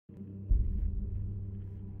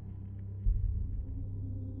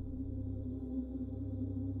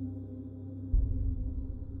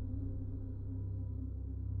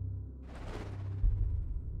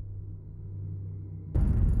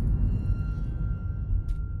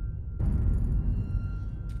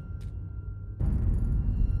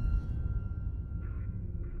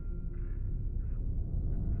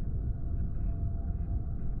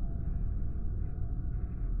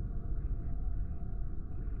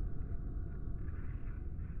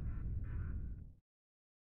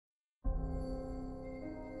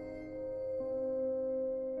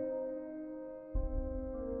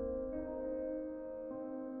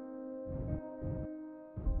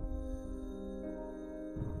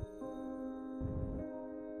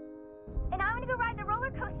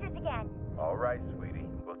All right, sweetie.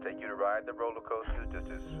 We'll take you to ride the roller coaster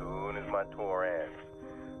just as soon as my tour ends.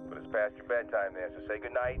 But it's past your bedtime there, so say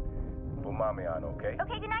goodnight. Put Mommy on, okay?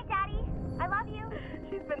 Okay, goodnight, Daddy. I love you.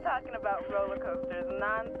 She's been talking about roller coasters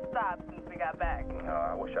non-stop since we got back.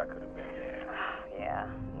 Oh, I wish I could have been there.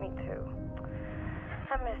 Yeah, me too.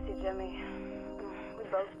 I miss you, Jimmy. We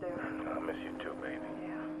both do. I miss you too, baby.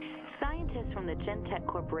 Yeah. Scientists from the Gentek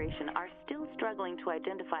Corporation are still struggling to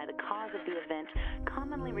identify the cause of the event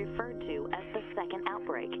commonly referred to as the second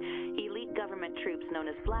outbreak. Elite government troops known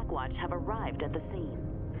as Blackwatch have arrived at the scene.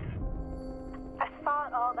 I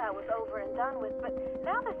thought all that was over and done with, but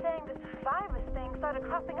now they're saying this virus thing started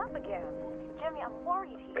cropping up again. Jimmy, I'm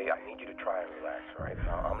worried here. Hey, I need you to try and relax, all right?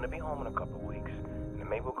 I'm gonna be home in a couple of weeks, and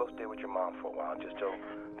maybe we'll go stay with your mom for a while, just till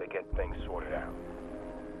they get things sorted out.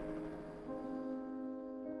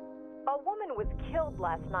 A woman was killed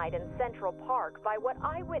last night in Central Park by what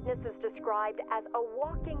eyewitnesses described as a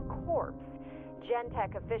walking corpse.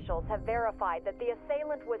 Gentek officials have verified that the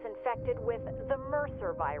assailant was infected with the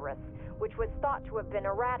Mercer virus, which was thought to have been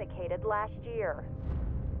eradicated last year.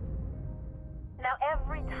 Now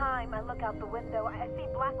every time I look out the window, I see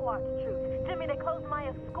Blackwatch troops. Jimmy, they closed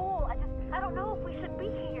Maya's school. I don't know if we should be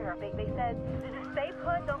here. They said, just stay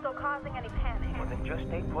put, don't go causing any panic. Well, then just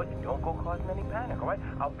stay put and don't go causing any panic, all right?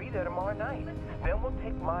 I'll be there tomorrow night. Then we'll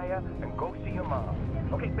take Maya and go see your mom.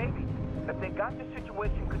 Okay, baby, if they got the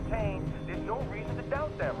situation contained, there's no reason to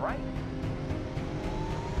doubt them, right?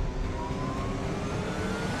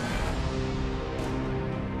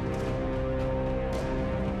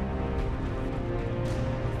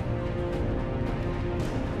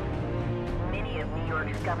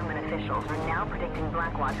 Government officials are now predicting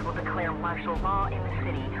Blackwatch will declare martial law in the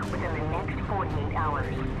city within the next 48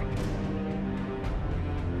 hours.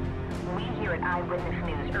 We here at Eyewitness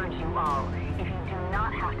News urge you all, if you do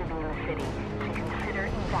not have to be in the city, to consider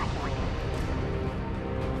evacuating.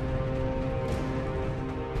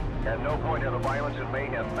 At no point have the violence and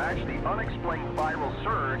mayhem matched the unexplained viral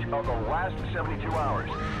surge of the last 72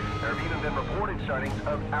 hours. There have even been reported sightings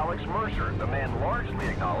of Alex Mercer, the man largely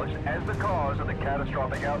acknowledged as the cause of the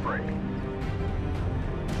catastrophic outbreak.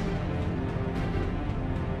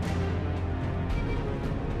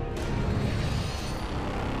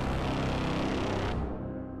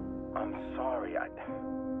 I'm sorry. I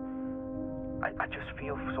just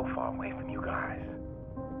feel so far away from you guys.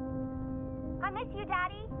 I miss you,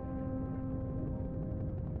 Daddy.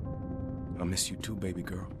 I miss you too, baby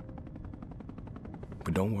girl.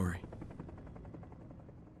 But don't worry.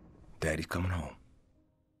 Daddy's coming home.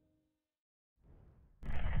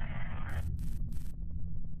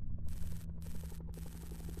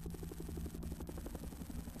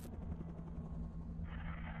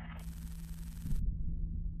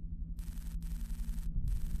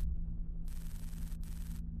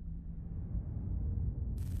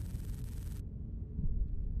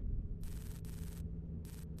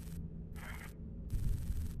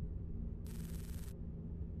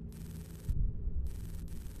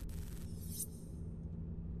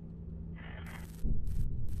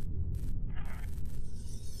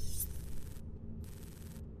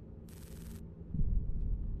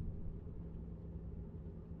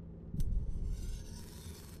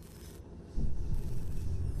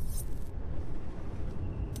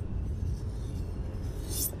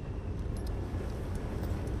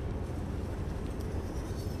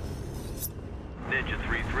 Ninja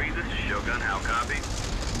 3-3, this is Shogun. How copy?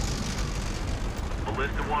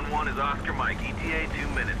 Ballista 1-1 is Oscar Mike. ETA 2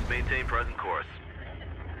 minutes. Maintain present course.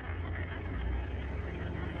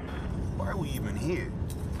 Why are we even here?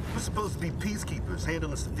 We're supposed to be peacekeepers,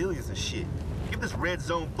 handling civilians and shit. Give this red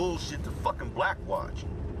zone bullshit to fucking Blackwatch.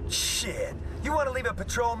 Shit. You want to leave a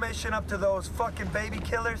patrol mission up to those fucking baby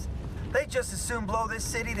killers? They just as soon blow this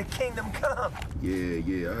city to Kingdom Come.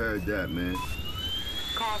 Yeah, I heard that, man.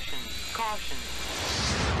 Caution, caution.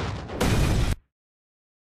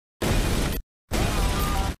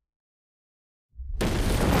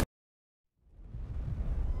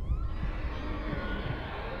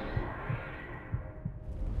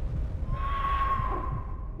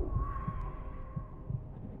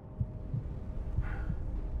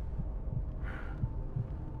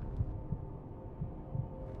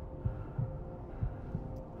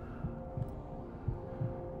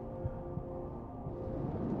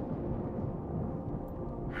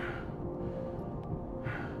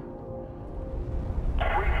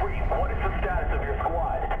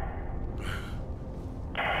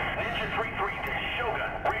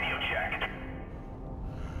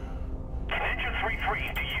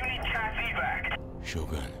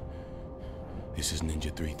 Shogun, this is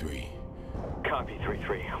Ninja 3-3. Copy,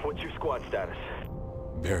 3-3. What's your squad status?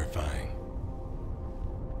 Verifying.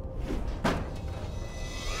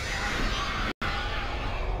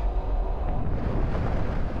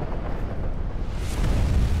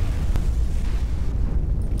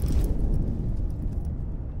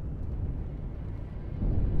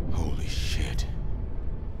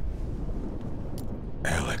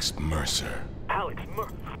 Alex Mercer. Alex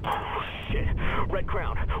Mercer? Oh, shit. Red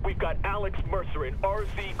Crown, we've got Alex Mercer in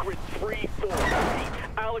RZ Grid 3-4.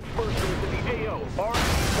 Alex Mercer is in the AO, RZ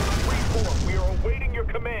 3-4. We are awaiting your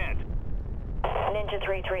command. Ninja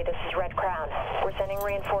 3-3, this is Red Crown. We're sending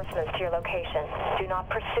reinforcements to your location. Do not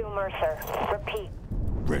pursue Mercer. Repeat.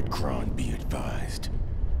 Red Crown, be advised.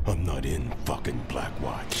 I'm not in fucking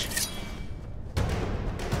Blackwatch.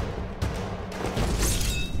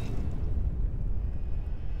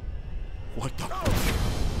 What the?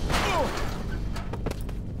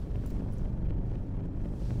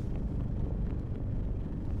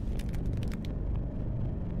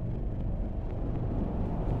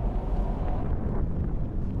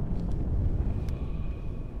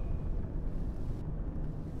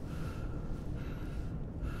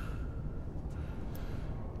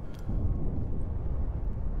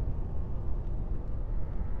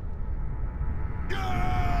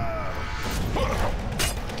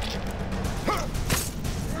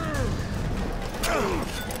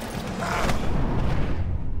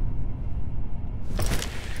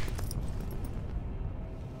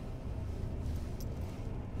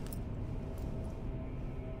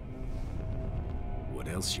 What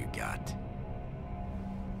else you got?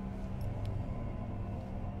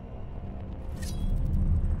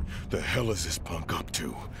 The hell is this punk up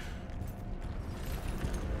to?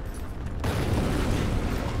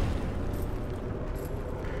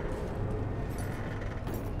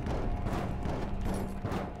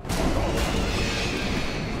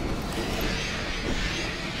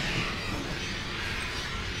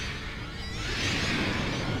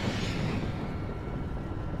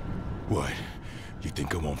 What? You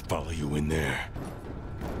think I won't follow you in there?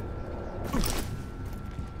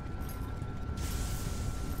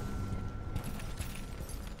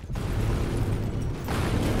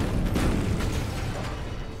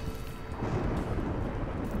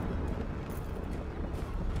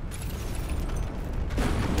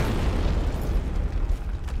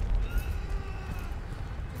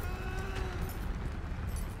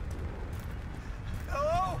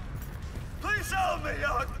 Hello? Please help me!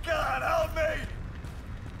 Oh, God, help me!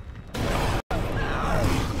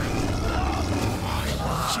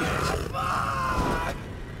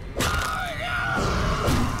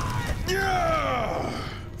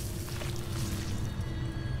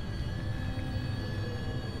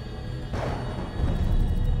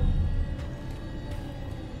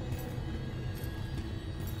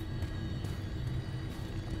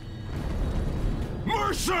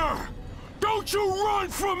 Mercer! Don't you run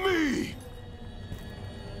from me!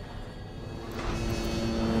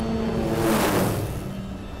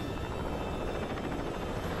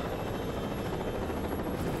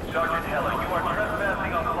 Sergeant Heller, you are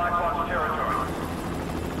trespassing on Blackwatch territory.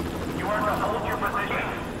 You are to hold your position.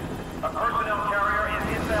 A personnel carrier is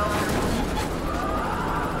inbound.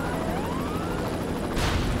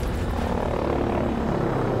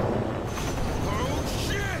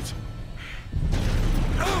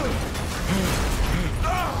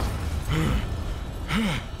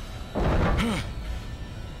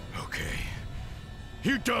 Okay.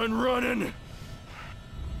 You done running?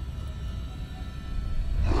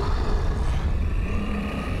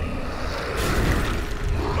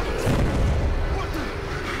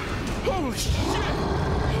 Holy shit!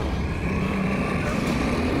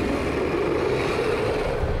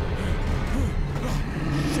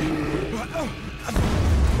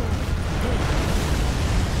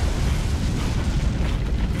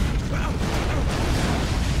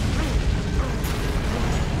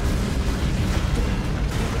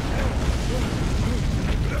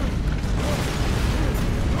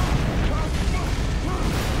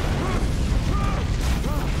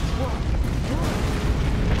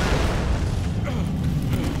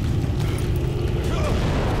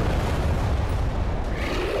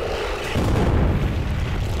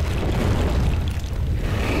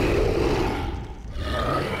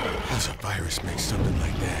 How's a virus make something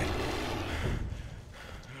like that?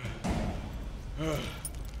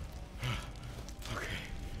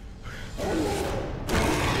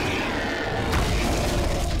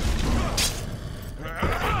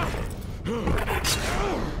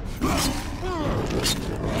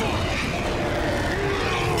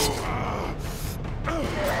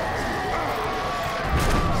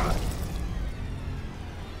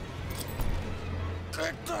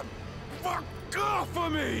 Get the fuck off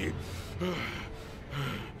of me!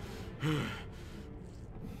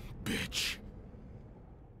 Bitch.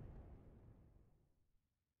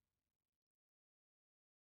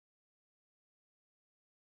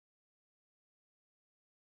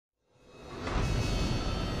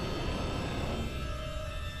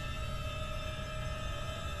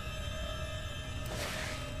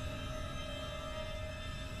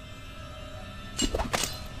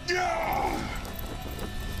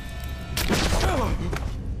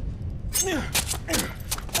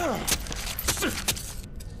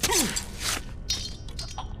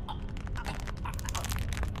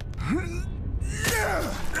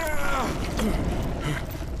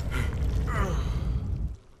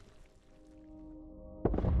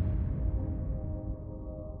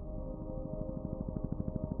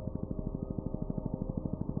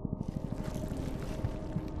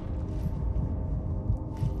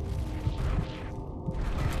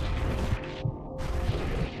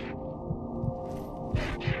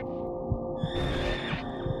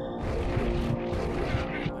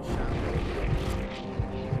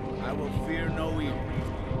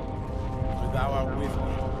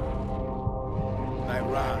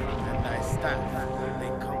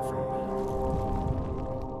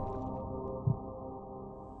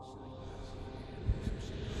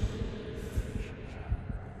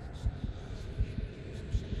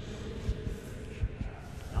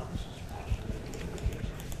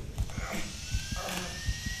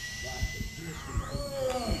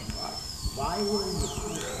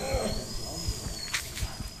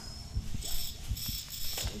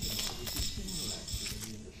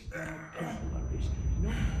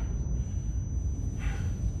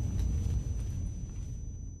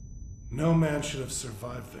 No man should have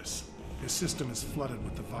survived this. His system is flooded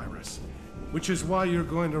with the virus. Which is why you're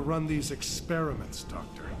going to run these experiments,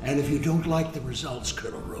 Doctor. And if you don't like the results,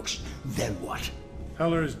 Colonel Rooks, then what?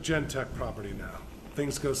 Heller is Gentek property now.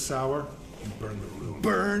 Things go sour, you burn the room.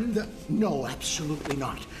 Burn the... No, absolutely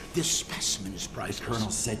not. This specimen is priceless.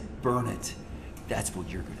 Colonel said burn it. That's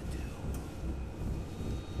what you're gonna do.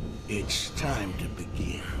 It's time to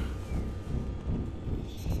begin.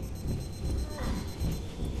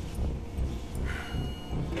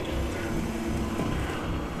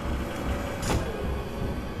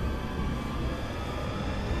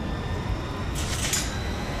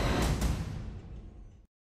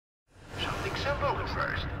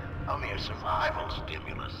 Survival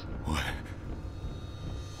stimulus. What?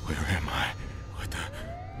 Where am I? What the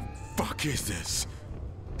fuck is this?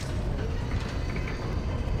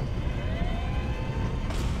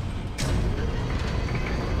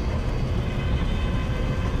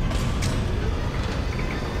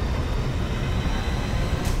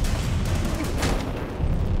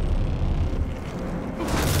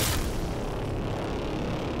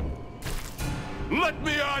 Let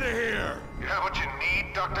me out of here! You have what you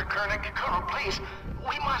need, Dr. Koenig? Colonel, please.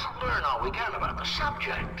 We must learn all we can about the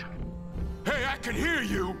subject. Hey, I can hear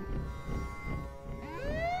you!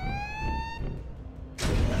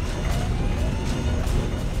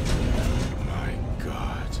 My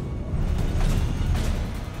God.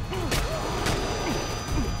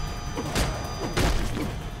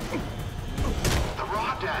 The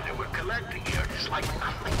raw data we're collecting here is like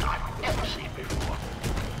nothing I've ever seen before.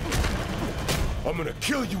 I'm gonna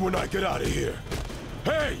kill you when I get out of here.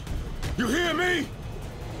 Hey! You hear me?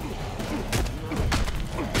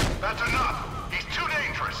 That's enough. He's too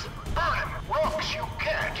dangerous. Burn him. Rooks, you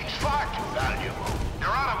can't. He's far too valuable. You're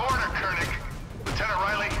out of order, Koenig. Lieutenant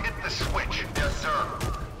Riley, hit the switch. Yes, sir.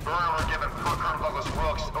 Burn order given per Colonel Douglas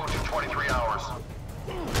Rooks, 0223 hours.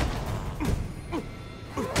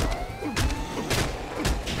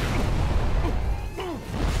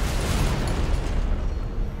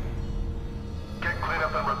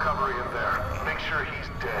 Recovery in there. Make sure he's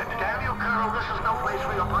dead. Damn you, Colonel, this is no place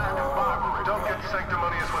for your brand of barbary. Don't get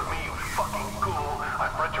sanctimonious with me, you fucking ghoul.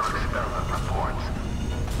 I've read your experiment reports.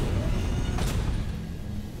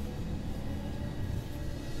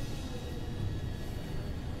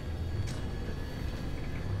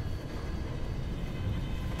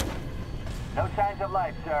 No signs of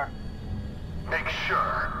life, sir. Make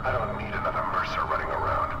sure I don't need another Mercer running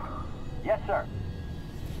around. Yes, sir.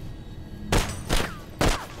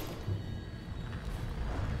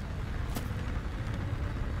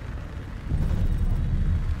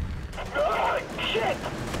 Shit!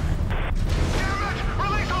 Damn it!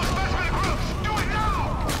 Release those specimen groups! Do it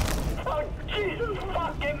now! Oh, Jesus!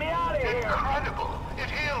 Fuck! Get me out of here! Incredible! It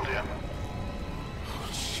healed him. Oh,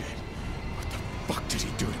 shit. What the fuck did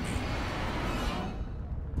he do to me?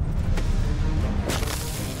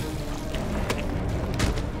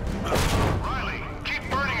 Riley, keep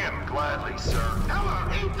burning him. Gladly, sir.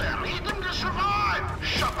 Heller, eat them! Eat them to survive!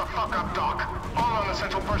 Shut the fuck up, Doc. All on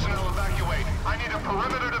essential personnel evacuate. I need a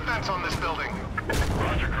perimeter defense on this building.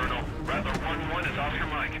 Roger, Colonel. Rattler 1-1 is Oscar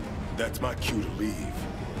Mike. That's my cue to leave.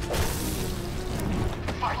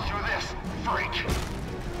 Fight through this, freak!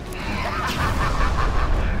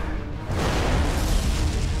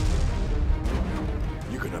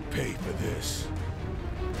 You're gonna pay for this.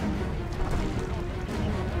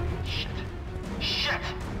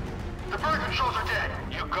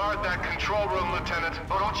 Guard that control room, Lieutenant.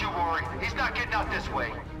 Oh, don't you worry. He's not getting out this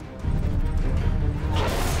way.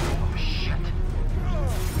 Oh, shit.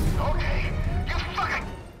 Okay, you fucking...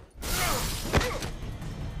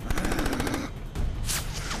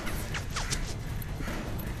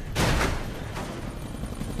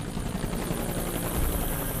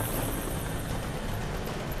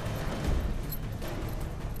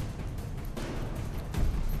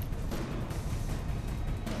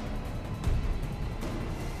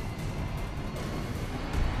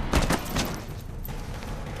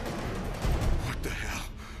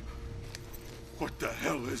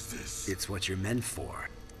 It's what you're meant for.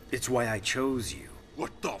 It's why I chose you.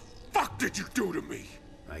 What the fuck did you do to me?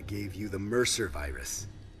 I gave you the Mercer virus.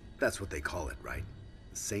 That's what they call it, right?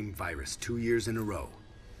 The same virus 2 years in a row.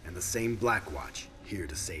 And the same Blackwatch, here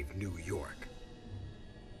to save New York.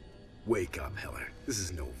 Wake up, Heller. This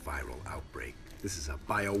is no viral outbreak. This is a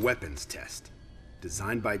bioweapons test.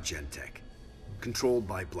 Designed by Gentek. Controlled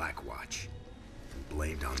by Blackwatch. And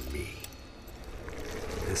blamed on me.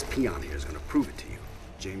 This peon here is gonna prove it to you.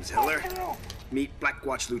 James Heller, meet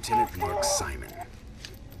Blackwatch Lieutenant Mark Simon.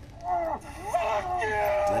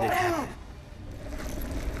 Let it happen.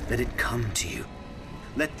 Let it come to you.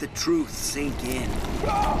 Let the truth sink in.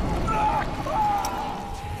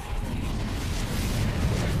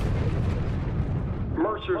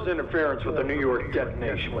 Mercer's interference with the New York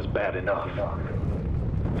detonation was bad enough.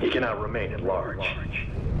 He cannot remain at large.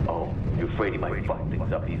 Oh, you afraid he might fuck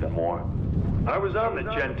things up even more? I was on the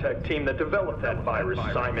Gentek team that developed that virus,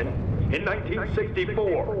 Simon, in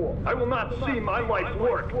 1964. I will not see my life's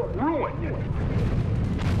work ruined.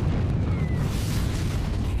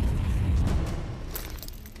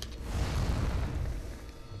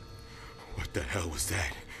 What the hell was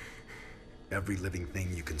that? Every living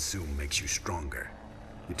thing you consume makes you stronger.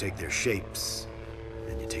 You take their shapes,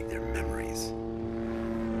 and you take their memories.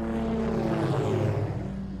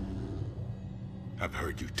 I've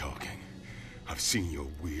heard you talking. I've seen your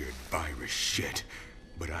weird virus shit,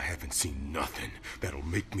 but I haven't seen nothing that'll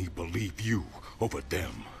make me believe you over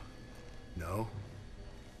them. No?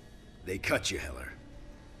 They cut you, Heller.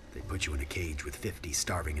 They put you in a cage with 50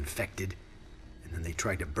 starving infected, and then they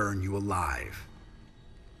tried to burn you alive.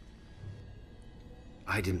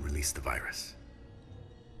 I didn't release the virus,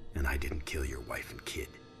 and I didn't kill your wife and kid.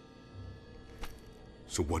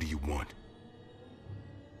 So what do you want?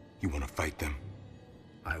 You want to fight them?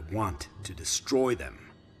 I want to destroy them.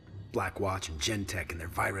 Blackwatch and Gentek and their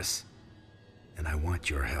virus. And I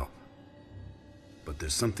want your help. But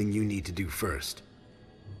there's something you need to do first.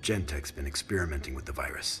 Gentek's been experimenting with the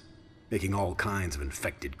virus, making all kinds of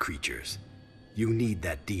infected creatures. You need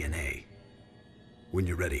that DNA. When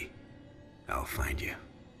you're ready, I'll find you.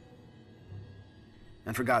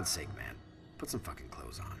 And for God's sake, man, put some fucking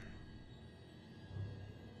clothes on.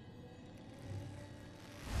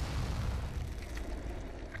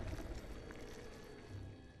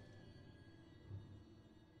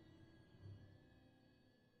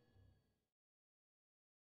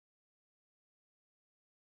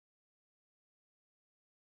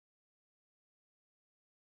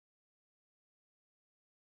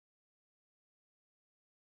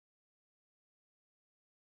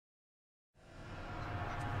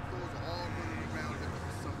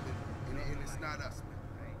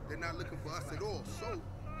 They're not looking for us at all, so we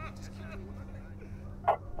just keep doing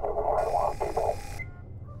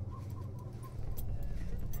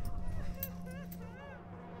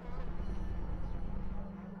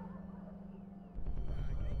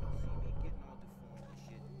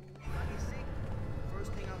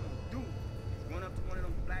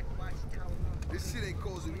this shit ain't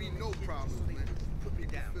causing me no problems, man. Put me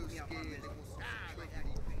down. Feel scared. They want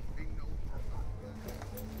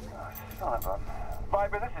Son of a...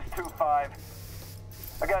 Viper, this is 2-5.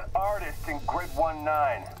 I got artists in grid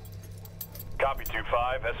 1-9. Copy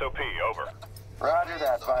 2-5, SOP, over. Roger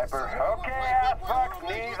that, Viper. Okay, ass fucks,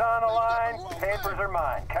 knees on the line, papers are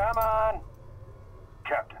mine. Come on.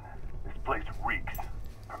 Captain, this place reeks.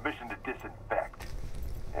 Permission to disinfect.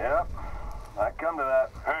 Yep, I come to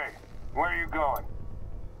that. Hey, where are you going?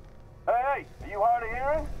 Hey, are you hard of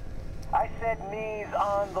hearing? I said knees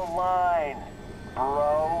on the line,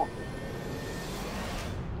 bro.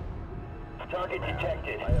 Target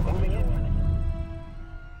detected. Moving in.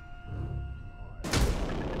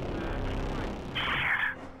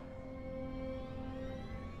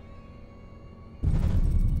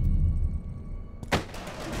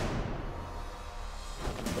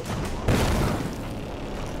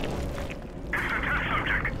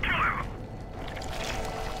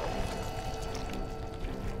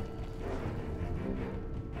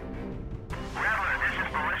 Rattler, this is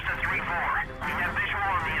Ballista 3-4. We have visual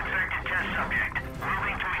on the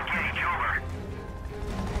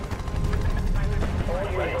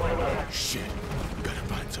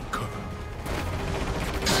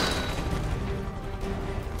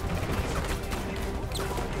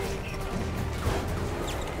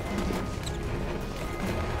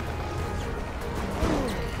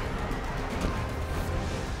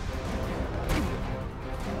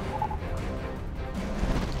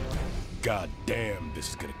goddamn this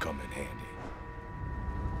is gonna come in handy.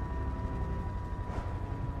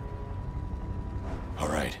 All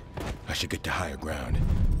right, I should get to higher ground,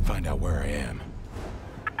 find out where I am.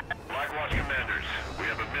 Blackwatch commanders, we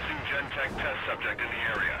have a missing Gen-Tech test subject in the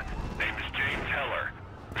area. Name is James Heller.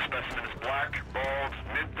 The specimen is black, bald,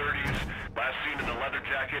 mid-30s, last seen in a leather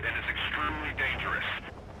jacket, and is extremely dangerous.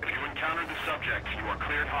 If you encounter the subject, you are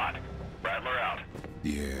cleared hot. Rattler out.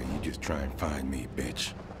 Yeah, you just try and find me,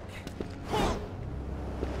 bitch.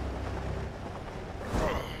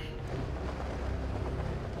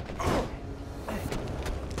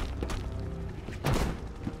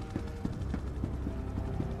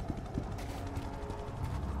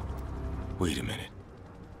 Wait a minute.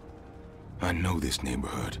 I know this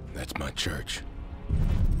neighborhood. That's my church.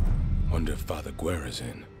 Wonder if Father Guerra's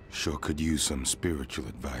in. Sure could use some spiritual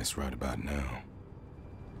advice right about now.